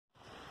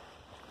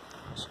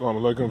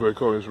Assalamu alaikum, very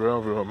call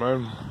Israel, very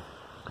man.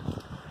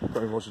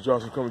 Frank Moshe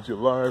Johnson coming to you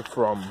live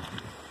from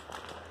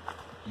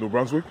New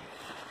Brunswick.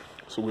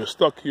 So we're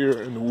stuck here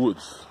in the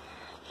woods.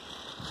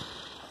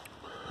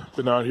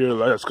 Been out here the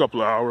last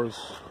couple of hours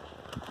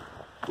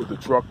with the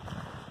truck,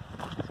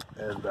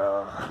 and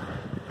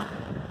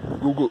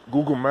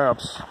Google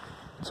Maps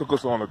took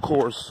us on a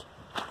course,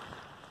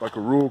 like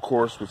a rural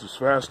course, which is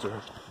faster,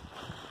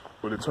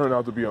 but it turned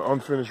out to be an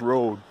unfinished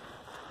road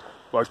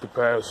like the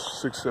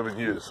past 6-7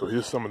 years. So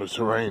here's some of the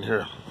terrain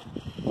here.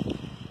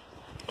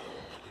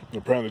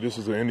 Apparently this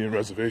is an Indian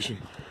reservation.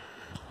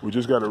 We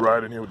just got a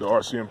ride in here with the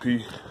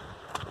RCMP,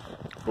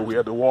 but we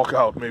had to walk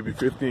out maybe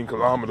 15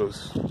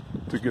 kilometers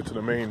to get to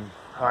the main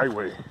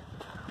highway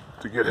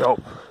to get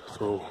help.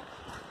 So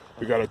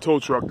we got a tow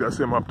truck, that's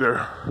him up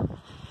there.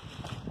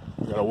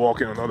 We gotta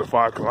walk in another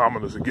 5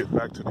 kilometers to get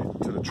back to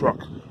the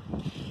truck.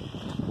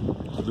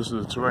 So this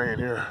is the terrain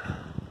here.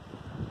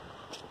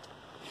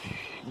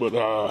 But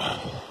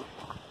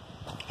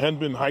hadn't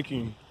been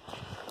hiking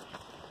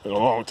in a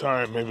long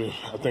time. Maybe,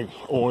 I think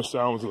Orange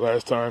Sound was the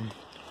last time,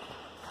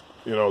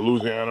 you know,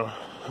 Louisiana,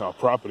 our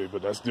property,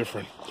 but that's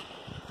different.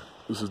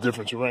 This is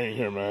different terrain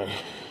here, man.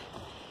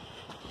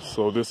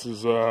 So this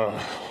is very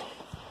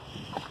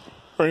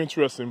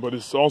interesting, but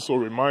it's also a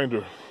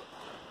reminder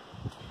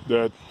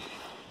that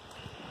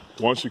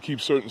once you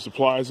keep certain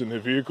supplies in their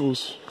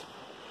vehicles,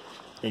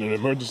 in an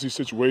emergency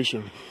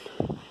situation,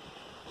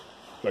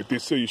 like they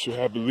say, you should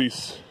have at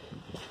least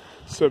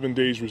 7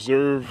 days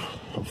reserve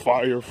of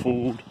fire,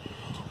 food,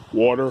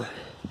 water,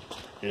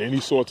 and any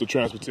sorts of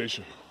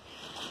transportation.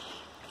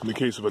 In the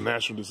case of a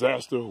natural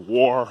disaster,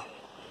 war,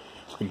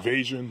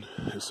 invasion,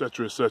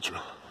 etc.,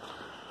 etc.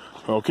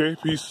 Okay,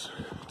 peace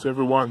to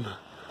everyone.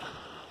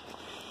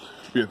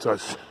 Be in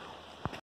touch.